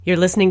You're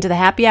listening to the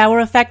Happy Hour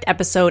Effect,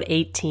 episode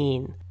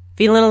 18.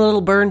 Feeling a little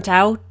burnt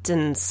out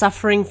and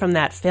suffering from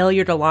that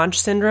failure to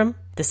launch syndrome?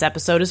 This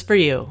episode is for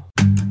you.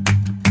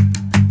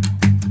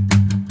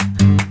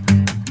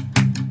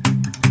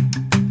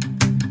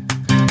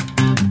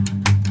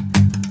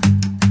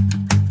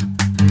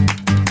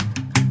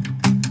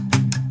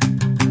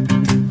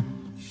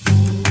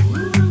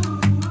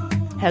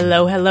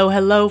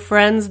 Hello,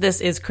 friends.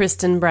 This is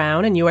Kristen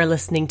Brown, and you are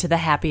listening to the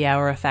Happy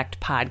Hour Effect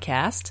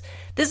podcast.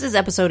 This is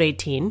episode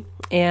 18,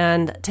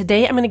 and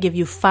today I'm going to give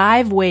you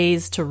 5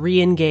 ways to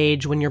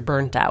re-engage when you're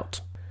burnt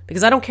out.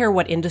 Because I don't care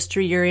what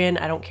industry you're in,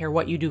 I don't care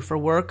what you do for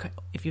work.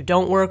 If you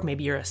don't work,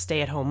 maybe you're a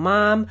stay-at-home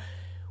mom.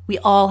 We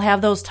all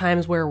have those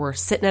times where we're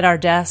sitting at our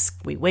desk,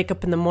 we wake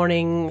up in the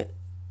morning,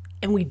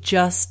 and we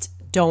just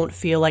don't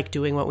feel like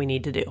doing what we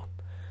need to do.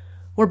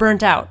 We're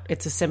burnt out.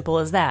 It's as simple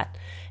as that.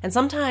 And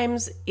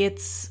sometimes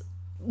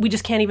we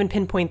just can't even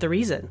pinpoint the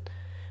reason.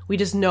 We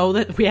just know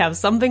that we have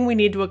something we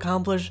need to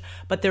accomplish,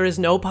 but there is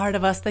no part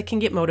of us that can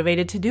get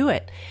motivated to do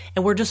it.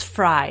 And we're just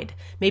fried.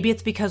 Maybe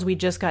it's because we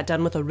just got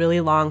done with a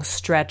really long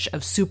stretch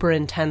of super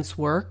intense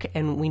work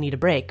and we need a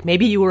break.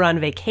 Maybe you were on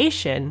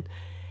vacation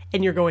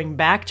and you're going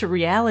back to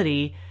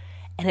reality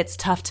and it's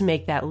tough to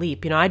make that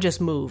leap. I just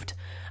moved.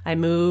 I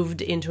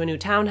moved into a new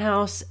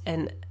townhouse,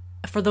 and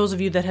for those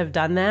of you that have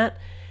done that,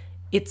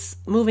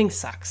 moving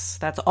sucks.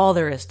 That's all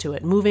there is to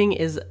it. Moving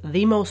is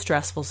the most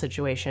stressful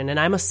situation, and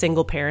I'm a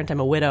single parent.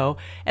 I'm a widow,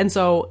 and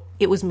so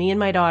it was me and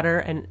my daughter,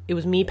 and it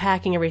was me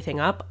packing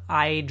everything up.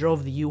 I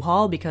drove the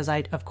U-Haul because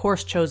I, of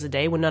course, chose a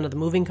day when none of the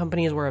moving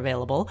companies were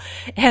available,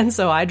 and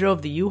so I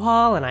drove the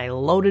U-Haul, and I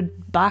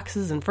loaded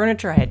boxes and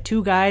furniture. I had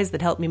 2 guys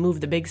that helped me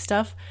move the big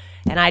stuff,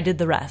 and I did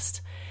the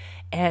rest.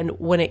 And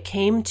when it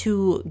came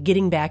to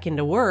getting back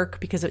into work,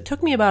 because it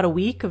took me about a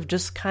week of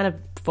just kind of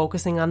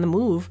focusing on the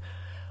move,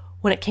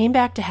 when it came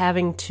back to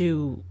having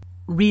to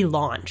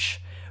relaunch,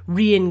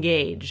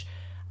 re-engage,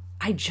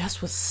 I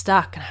just was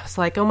stuck. And I was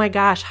like, oh my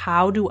gosh,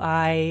 how do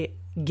I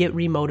get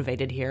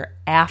remotivated here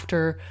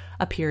after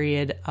a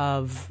period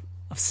of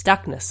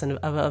stuckness and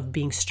of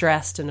being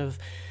stressed and of,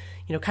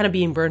 kind of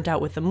being burnt out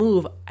with the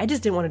move? I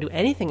just didn't want to do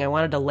anything. I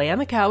wanted to lay on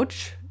the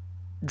couch,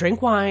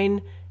 drink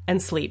wine,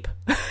 and sleep.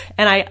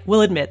 And I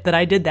will admit that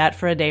I did that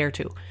for a day or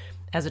 2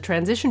 as a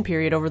transition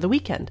period over the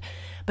weekend.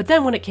 But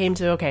then when it came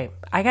to, okay,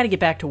 I got to get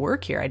back to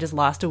work here. I just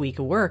lost a week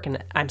of work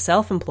and I'm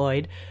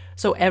self-employed.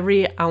 So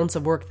every ounce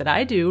of work that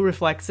I do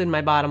reflects in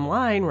my bottom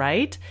line,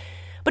 right?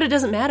 But it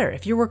doesn't matter.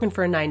 If you're working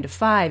for a 9 to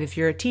 5, if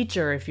you're a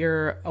teacher, if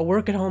you're a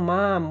work-at-home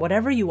mom,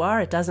 whatever you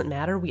are, it doesn't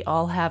matter. We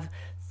all have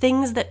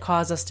things that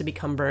cause us to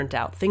become burnt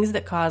out, things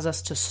that cause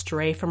us to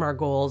stray from our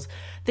goals,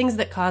 things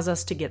that cause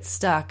us to get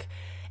stuck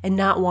and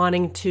not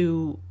wanting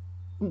to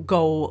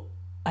go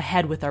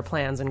ahead with our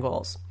plans and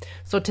goals.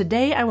 So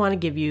today I want to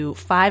give you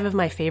 5 of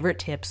my favorite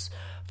tips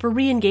for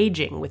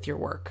re-engaging with your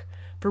work,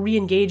 for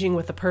re-engaging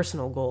with a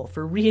personal goal,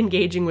 for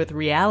re-engaging with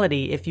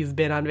reality if you've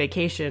been on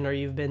vacation or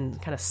you've been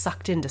kind of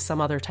sucked into some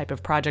other type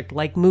of project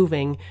like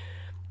moving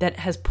that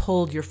has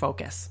pulled your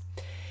focus.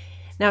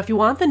 Now, if you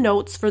want the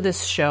notes for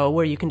this show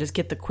where you can just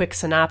get the quick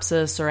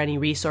synopsis or any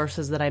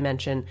resources that I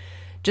mention,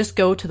 just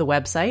go to the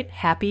website,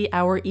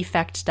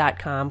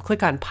 happyhoureffect.com,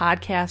 click on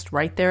podcast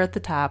right there at the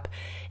top,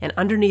 and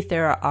underneath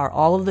there are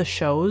all of the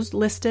shows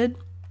listed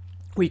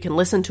where you can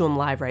listen to them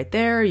live right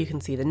there. You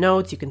can see the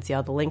notes, you can see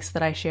all the links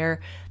that I share.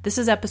 This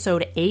is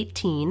episode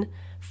 18,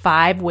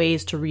 5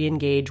 ways to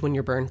re-engage when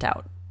you're burnt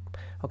out.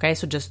 Okay,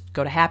 so just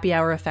go to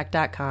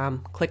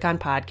happyhoureffect.com, click on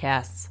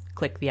podcasts,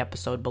 click the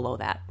episode below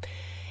that.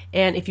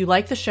 And if you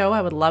like the show,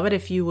 I would love it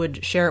if you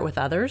would share it with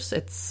others.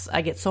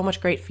 I get so much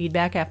great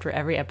feedback after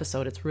every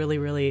episode. It's really,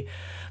 really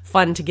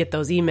fun to get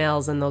those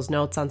emails and those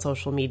notes on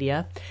social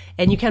media.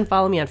 And you can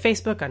follow me on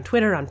Facebook, on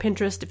Twitter, on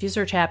Pinterest. If you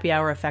search Happy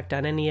Hour Effect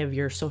on any of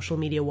your social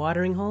media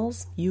watering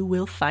holes, you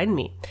will find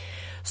me.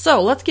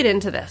 So let's get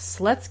into this.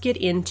 Let's get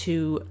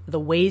into the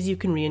ways you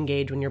can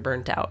re-engage when you're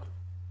burnt out.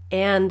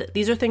 And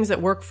these are things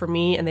that work for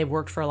me, and they've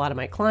worked for a lot of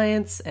my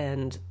clients,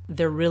 and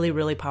they're really,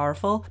 really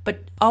powerful.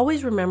 But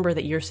always remember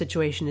that your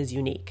situation is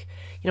unique.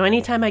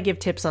 Anytime I give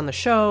tips on the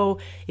show,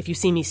 if you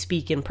see me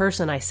speak in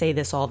person, I say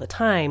this all the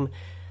time,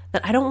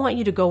 that I don't want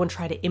you to go and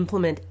try to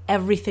implement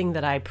everything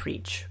that I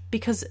preach,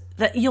 because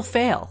you'll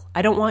fail.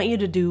 I don't want you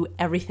to do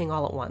everything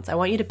all at once. I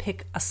want you to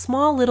pick a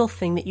small little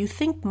thing that you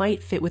think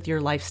might fit with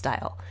your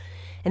lifestyle.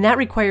 And that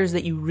requires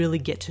that you really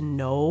get to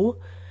know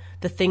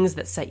the things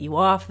that set you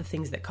off, the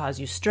things that cause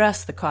you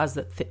stress, the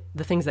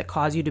things that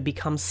cause you to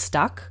become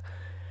stuck.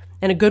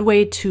 And a good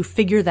way to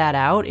figure that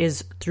out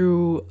is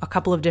through a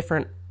couple of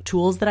different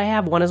tools that I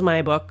have. One is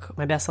my book,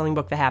 my best-selling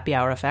book, The Happy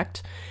Hour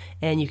Effect,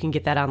 and you can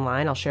get that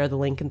online. I'll share the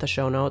link in the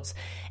show notes.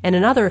 And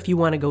another, if you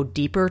want to go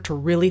deeper to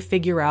really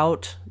figure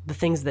out the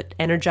things that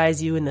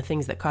energize you and the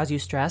things that cause you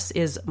stress,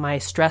 is my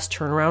Stress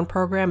Turnaround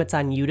Program. It's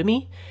on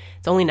Udemy.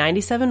 It's only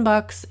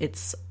 $97.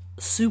 It's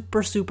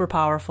super, super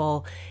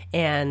powerful,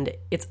 and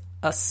it's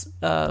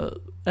an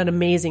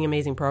amazing,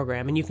 amazing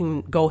program. And you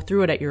can go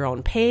through it at your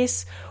own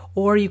pace,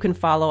 or you can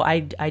follow, I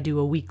do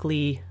a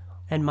weekly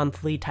and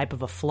monthly type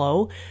of a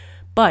flow.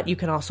 But you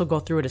can also go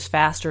through it as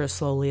fast or as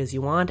slowly as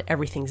you want.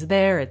 Everything's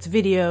there. It's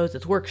videos,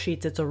 it's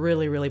worksheets. It's a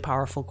really, really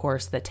powerful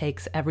course that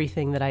takes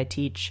everything that I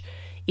teach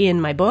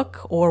in my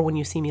book, or when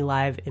you see me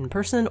live in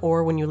person,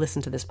 or when you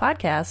listen to this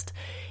podcast.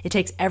 It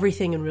takes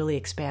everything and really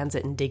expands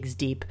it and digs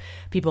deep.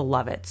 People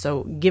love it.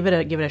 So give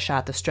it a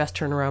shot. The Stress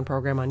Turnaround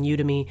Program on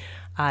Udemy.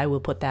 I will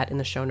put that in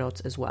the show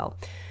notes as well.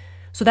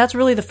 So that's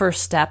really the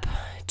first step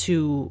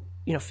to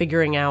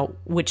figuring out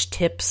which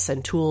tips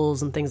and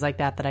tools and things like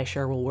that I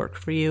share will work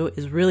for you,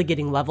 is really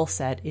getting level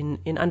set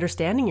in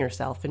understanding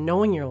yourself and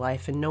knowing your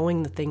life and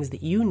knowing the things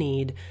that you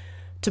need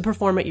to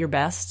perform at your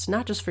best,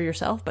 not just for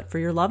yourself, but for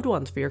your loved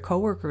ones, for your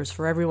coworkers,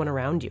 for everyone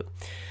around you.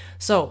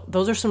 So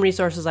those are some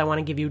resources I want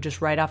to give you just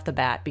right off the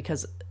bat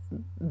because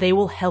they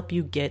will help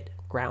you get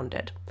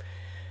grounded.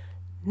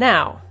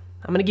 Now,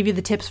 I'm going to give you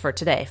the tips for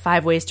today,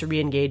 5 ways to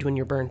re-engage when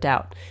you're burnt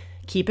out.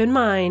 Keep in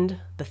mind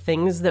the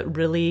things that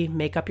really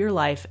make up your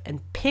life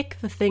and pick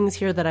the things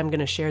here that I'm going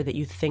to share that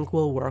you think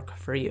will work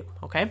for you,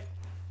 okay?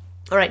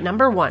 All right,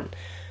 number 1,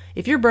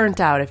 if you're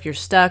burnt out, if you're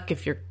stuck,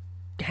 if you're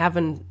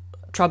having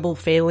trouble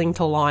failing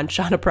to launch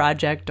on a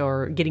project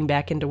or getting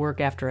back into work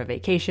after a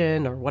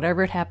vacation or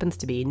whatever it happens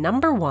to be,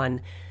 number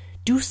 1,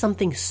 do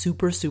something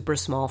super, super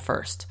small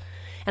first.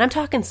 And I'm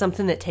talking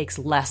something that takes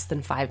less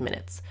than 5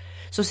 minutes.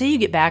 So say you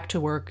get back to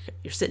work,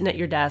 you're sitting at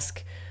your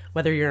desk,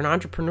 whether you're an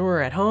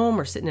entrepreneur at home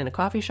or sitting in a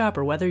coffee shop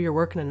or whether you're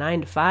working a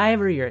 9 to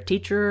 5 or you're a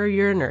teacher or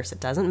you're a nurse, it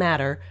doesn't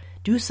matter.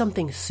 Do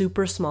something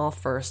super small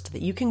first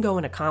that you can go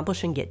and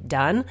accomplish and get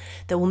done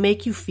that will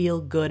make you feel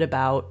good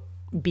about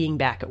being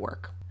back at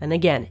work. And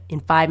again,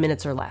 in 5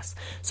 minutes or less.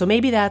 So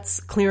maybe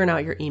that's clearing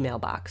out your email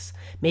box.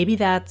 Maybe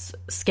that's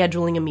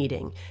scheduling a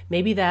meeting.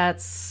 Maybe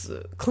that's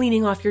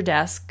cleaning off your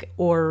desk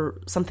or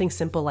something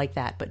simple like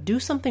that. But do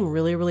something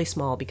really, really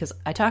small because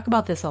I talk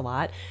about this a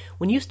lot.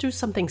 When you do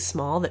something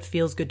small that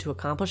feels good to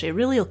accomplish, it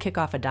really will kick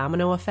off a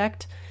domino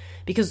effect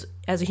because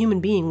as a human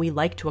being, we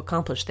like to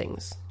accomplish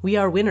things. We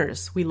are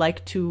winners. We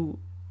like to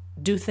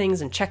do things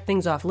and check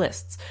things off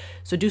lists.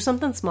 So do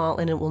something small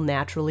and it will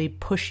naturally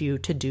push you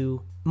to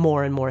do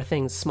more and more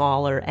things,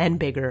 smaller and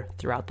bigger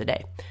throughout the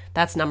day.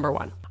 That's number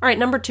 1. All right,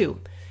 number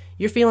 2,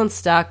 you're feeling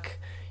stuck,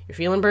 you're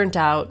feeling burnt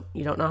out,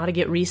 you don't know how to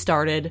get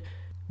restarted.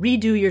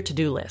 Redo your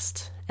to-do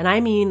list. And I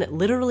mean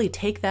literally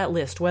take that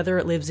list, whether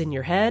it lives in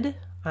your head,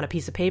 on a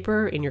piece of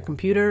paper, in your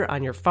computer,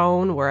 on your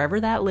phone, wherever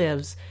that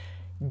lives,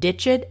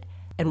 ditch it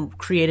and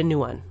create a new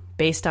one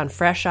based on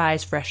fresh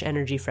eyes, fresh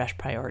energy, fresh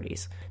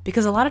priorities.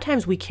 Because a lot of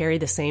times we carry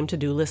the same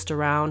to-do list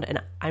around,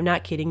 and I'm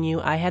not kidding you,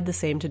 I had the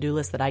same to-do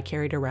list that I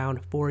carried around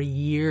for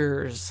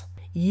years,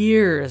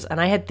 and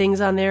I had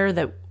things on there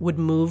that would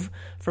move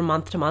from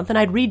month to month, and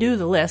I'd redo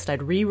the list,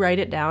 I'd rewrite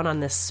it down on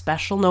this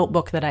special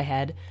notebook that I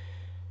had,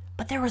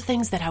 but there were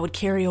things that I would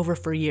carry over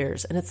for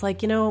years, and it's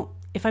like,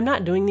 if I'm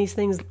not doing these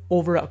things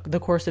over the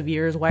course of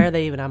years, why are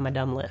they even on my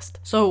dumb list?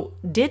 So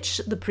ditch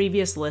the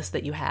previous list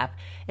that you have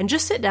and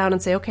just sit down and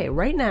say, okay,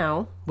 right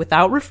now,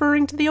 without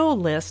referring to the old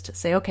list,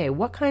 say, okay,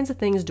 what kinds of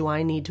things do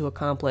I need to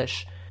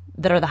accomplish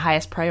that are the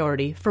highest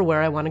priority for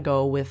where I want to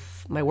go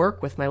with my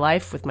work, with my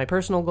life, with my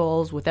personal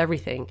goals, with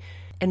everything,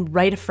 and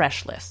write a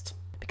fresh list.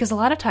 Because a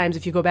lot of times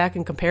if you go back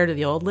and compare to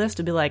the old list,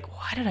 it'll be like,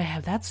 why did I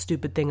have that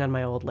stupid thing on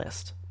my old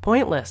list?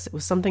 Pointless. It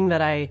was something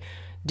that I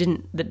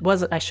shouldn't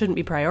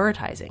be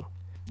prioritizing.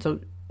 So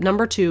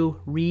number 2,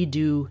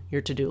 redo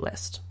your to-do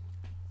list.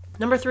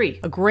 Number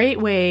 3, a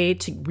great way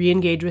to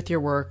re-engage with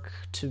your work,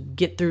 to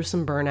get through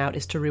some burnout,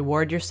 is to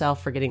reward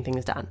yourself for getting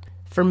things done.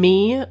 For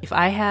me, if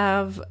I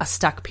have a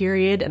stuck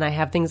period and I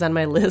have things on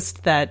my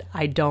list that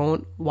I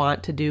don't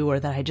want to do or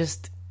that I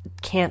just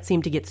can't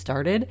seem to get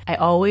started, I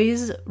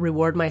always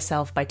reward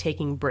myself by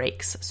taking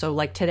breaks. So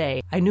like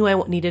today, I knew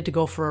I needed to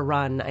go for a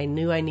run. I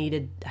knew I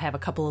needed to have a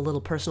couple of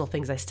little personal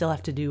things I still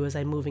have to do as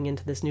I'm moving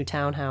into this new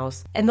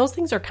townhouse. And those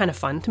things are kind of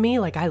fun to me.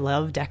 Like I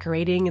love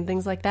decorating and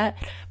things like that.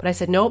 But I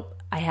said, nope,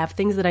 I have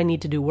things that I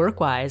need to do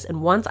work-wise.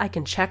 And once I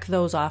can check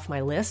those off my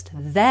list,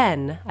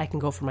 then I can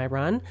go for my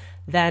run.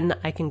 Then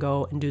I can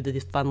go and do the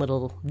fun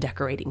little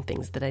decorating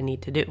things that I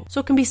need to do.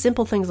 So it can be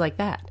simple things like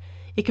that.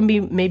 It can be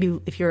maybe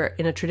if you're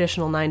in a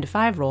traditional 9 to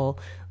 5 role,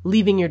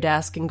 leaving your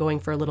desk and going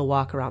for a little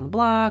walk around the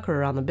block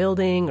or around the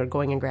building or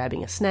going and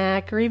grabbing a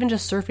snack or even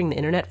just surfing the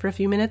internet for a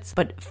few minutes.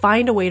 But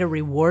find a way to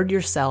reward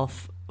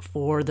yourself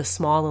for the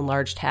small and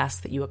large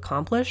tasks that you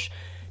accomplish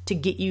to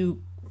get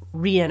you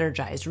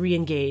re-energized,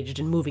 re-engaged,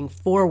 and moving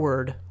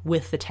forward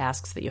with the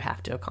tasks that you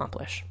have to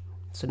accomplish.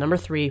 So number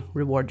 3,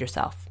 reward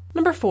yourself.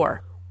 Number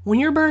 4, when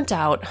you're burnt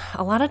out,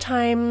 a lot of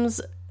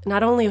times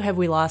not only have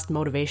we lost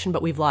motivation,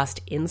 but we've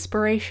lost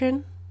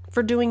inspiration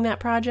for doing that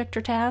project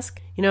or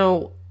task.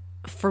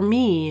 For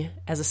me,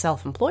 as a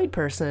self-employed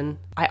person,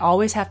 I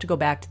always have to go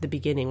back to the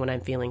beginning when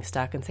I'm feeling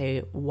stuck and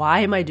say,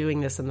 why am I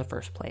doing this in the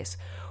first place?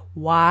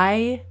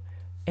 Why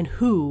and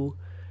who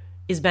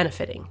is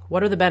benefiting?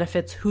 What are the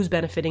benefits? Who's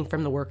benefiting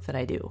from the work that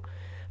I do?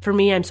 For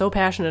me, I'm so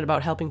passionate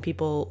about helping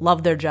people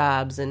love their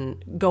jobs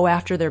and go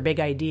after their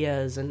big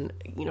ideas and,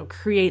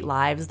 create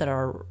lives that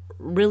are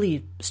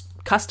really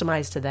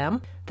customized to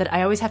them, that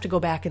I always have to go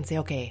back and say,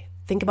 okay,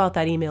 Think about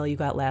that email you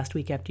got last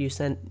week after you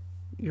sent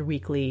your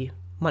weekly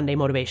Monday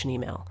motivation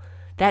email.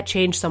 That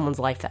changed someone's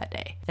life that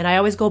day. And I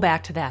always go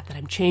back to that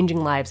I'm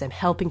changing lives, I'm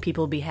helping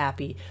people be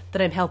happy,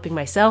 that I'm helping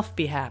myself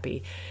be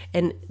happy.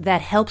 And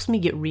that helps me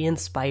get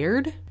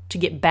re-inspired to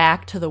get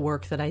back to the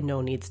work that I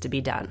know needs to be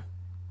done.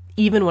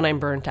 Even when I'm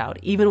burnt out,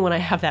 even when I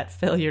have that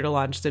failure to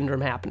launch syndrome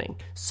happening.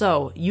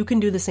 So you can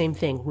do the same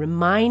thing.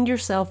 Remind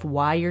yourself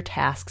why your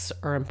tasks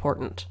are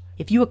important.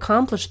 If you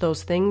accomplish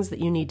those things that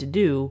you need to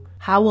do,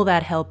 how will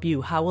that help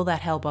you? How will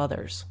that help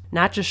others?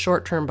 Not just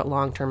short term, but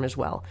long term as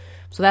well.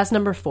 So that's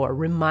number 4.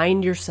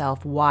 Remind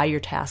yourself why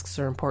your tasks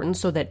are important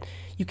so that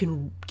you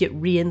can get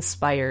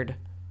re-inspired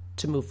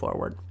to move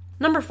forward.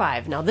 Number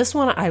 5. Now this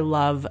one I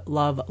love,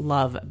 love,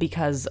 love,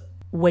 because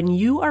when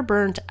you are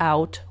burnt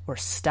out or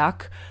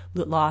stuck,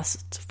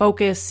 lost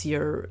focus,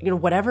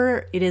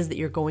 whatever it is that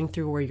you're going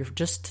through where you're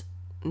just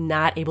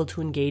not able to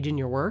engage in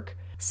your work,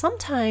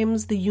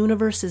 sometimes the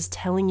universe is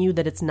telling you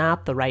that it's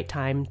not the right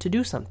time to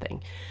do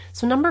something.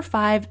 So number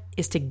 5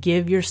 is to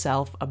give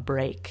yourself a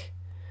break.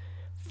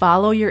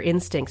 Follow your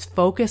instincts.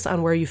 Focus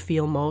on where you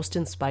feel most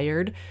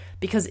inspired,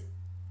 because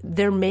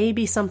there may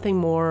be something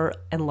more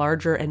and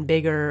larger and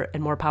bigger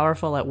and more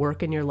powerful at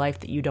work in your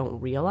life that you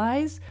don't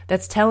realize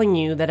that's telling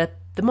you that at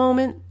the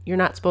moment you're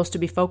not supposed to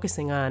be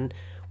focusing on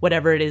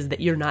whatever it is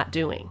that you're not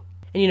doing.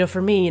 And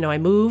for me, I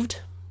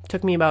moved.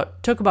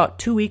 Took about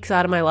 2 weeks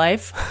out of my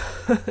life.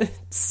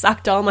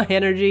 Sucked all my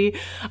energy.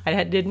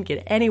 I didn't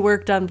get any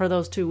work done for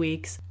those 2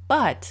 weeks.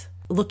 But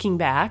looking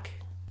back,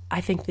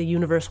 I think the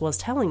universe was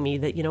telling me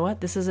that,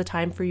 this is a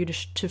time for you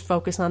to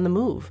focus on the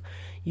move.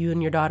 You and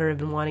your daughter have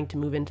been wanting to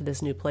move into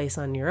this new place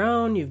on your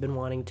own. You've been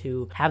wanting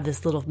to have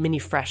this little mini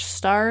fresh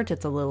start.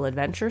 It's a little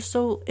adventure.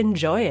 So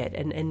enjoy it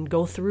and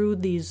go through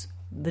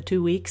the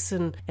 2 weeks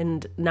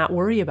and not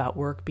worry about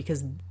work,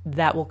 because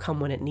that will come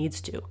when it needs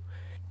to.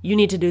 You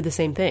need to do the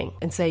same thing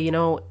and say,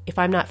 if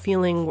I'm not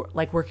feeling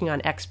like working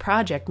on X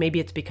project,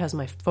 maybe it's because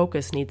my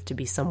focus needs to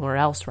be somewhere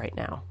else right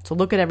now. So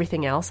look at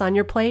everything else on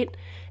your plate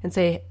and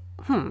say,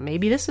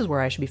 maybe this is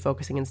where I should be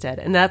focusing instead.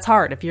 And that's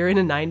hard. If you're in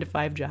a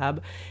 9-to-5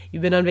 job,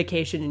 you've been on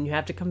vacation and you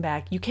have to come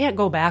back, you can't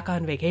go back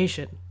on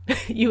vacation.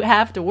 You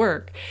have to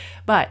work.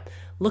 But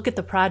look at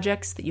the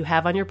projects that you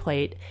have on your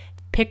plate.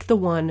 Pick the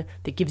one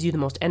that gives you the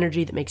most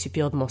energy, that makes you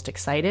feel the most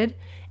excited,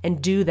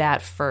 and do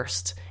that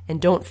first. And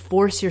don't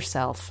force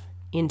yourself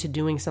into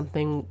doing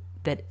something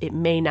that it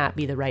may not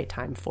be the right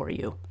time for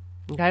you.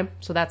 Okay?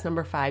 So that's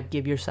number 5,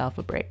 give yourself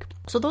a break.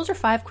 So those are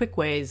 5 quick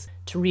ways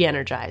to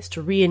re-energize,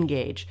 to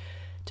re-engage,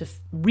 to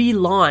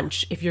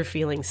relaunch if you're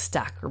feeling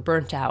stuck or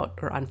burnt out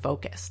or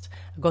unfocused.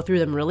 I'll go through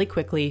them really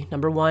quickly.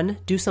 Number 1,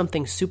 do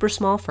something super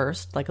small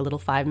first, like a little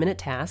 5-minute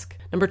task.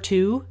 Number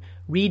 2,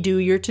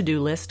 redo your to-do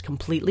list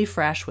completely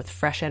fresh with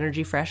fresh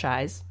energy, fresh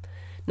eyes.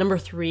 Number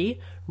 3,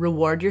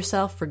 reward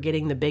yourself for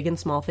getting the big and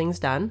small things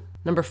done.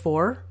 Number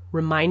 4,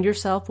 remind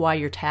yourself why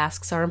your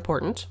tasks are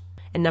important.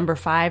 And number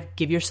 5,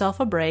 give yourself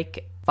a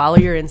break, follow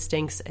your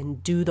instincts,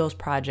 and do those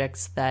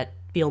projects that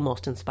feel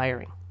most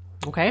inspiring.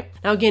 Okay?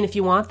 Now again, if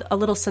you want a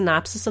little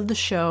synopsis of the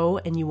show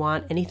and you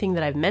want anything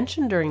that I've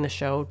mentioned during the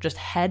show, just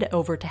head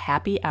over to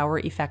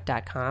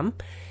happyhoureffect.com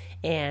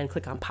and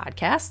click on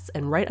podcasts,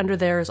 and right under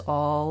there is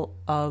all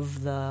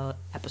of the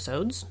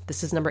episodes.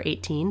 This is number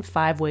 18,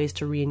 5 ways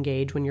to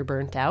re-engage when you're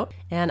burnt out.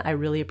 And I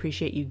really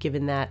appreciate you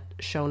giving that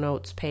show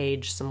notes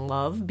page some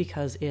love,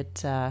 because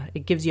it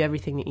gives you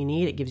everything that you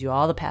need. It gives you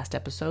all the past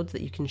episodes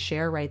that you can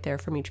share right there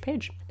from each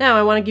page. Now,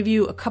 I want to give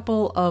you a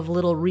couple of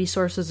little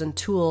resources and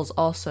tools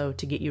also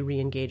to get you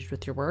re-engaged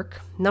with your work.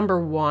 Number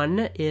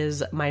 1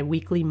 is my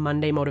weekly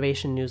Monday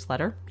motivation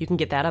newsletter. You can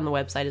get that on the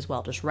website as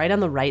well. Just right on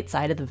the right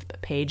side of the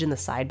page in the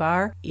sidebar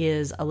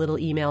is a little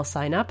email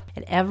sign up.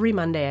 And every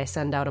Monday I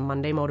send out a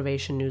Monday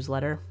motivation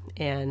newsletter,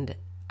 and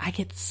I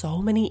get so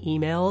many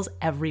emails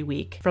every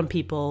week from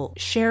people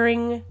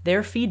sharing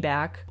their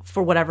feedback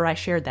for whatever I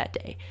shared that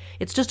day.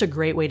 It's just a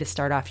great way to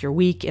start off your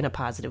week in a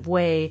positive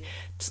way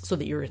so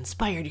that you're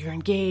inspired, you're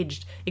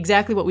engaged,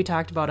 exactly what we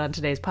talked about on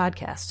today's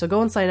podcast. So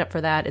go and sign up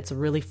for that. It's a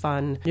really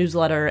fun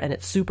newsletter, and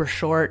it's super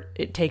short.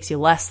 It takes you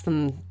less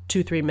than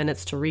 2-3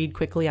 minutes to read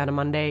quickly on a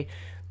Monday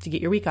to get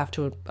your week off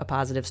to a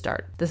positive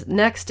start. The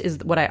next is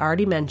what I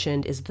already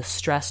mentioned, is the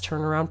Stress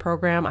Turnaround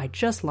Program. I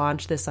just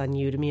launched this on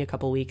Udemy a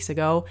couple weeks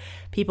ago.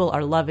 People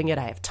are loving it.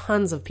 I have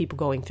tons of people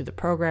going through the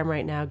program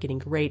right now, getting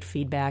great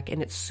feedback,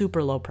 and it's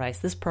super low price.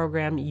 This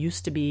program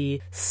used to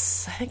be, I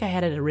think I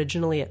had it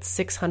originally at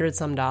 $600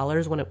 some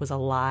when it was a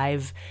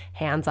live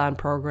hands-on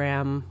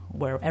program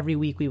where every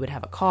week we would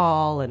have a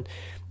call, and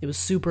it was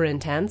super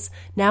intense.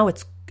 Now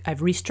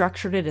I've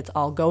restructured it. It's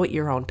all go at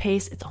your own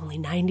pace. It's only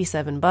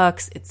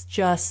 $97. It's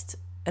just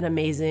an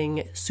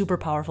amazing, super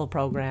powerful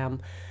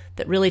program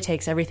that really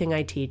takes everything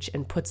I teach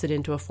and puts it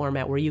into a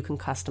format where you can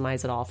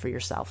customize it all for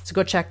yourself. So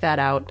go check that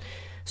out.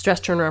 Stress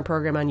Turnaround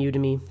Program on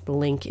Udemy. The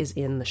link is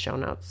in the show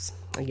notes.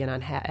 Again,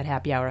 at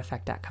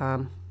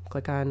happyhoureffect.com.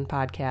 Click on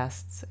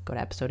podcasts. Go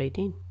to episode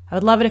 18. I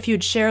would love it if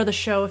you'd share the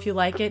show if you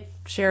like it.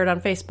 Share it on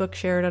Facebook.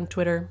 Share it on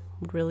Twitter.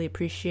 Would really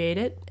appreciate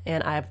it.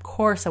 And of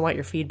course, I want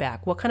your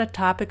feedback. What kind of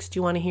topics do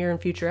you want to hear in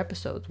future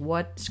episodes?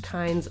 What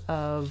kinds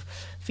of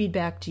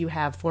feedback do you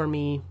have for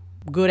me,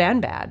 good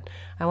and bad?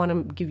 I want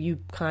to give you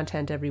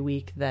content every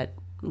week that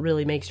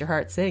really makes your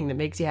heart sing, that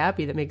makes you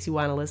happy, that makes you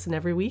want to listen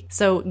every week.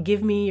 So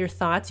give me your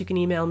thoughts. You can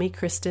email me,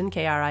 Kristen,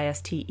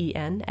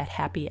 Kristen, at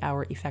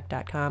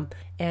happyhoureffect.com,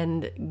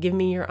 and give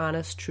me your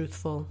honest,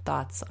 truthful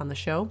thoughts on the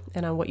show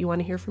and on what you want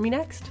to hear from me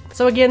next.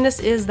 So again, this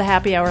is the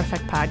Happy Hour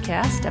Effect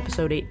Podcast,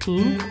 episode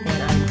 18,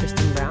 and I'm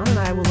Kristen Brown, and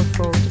I will look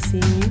forward to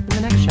seeing you in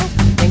the next show.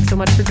 Thanks so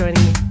much for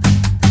joining me.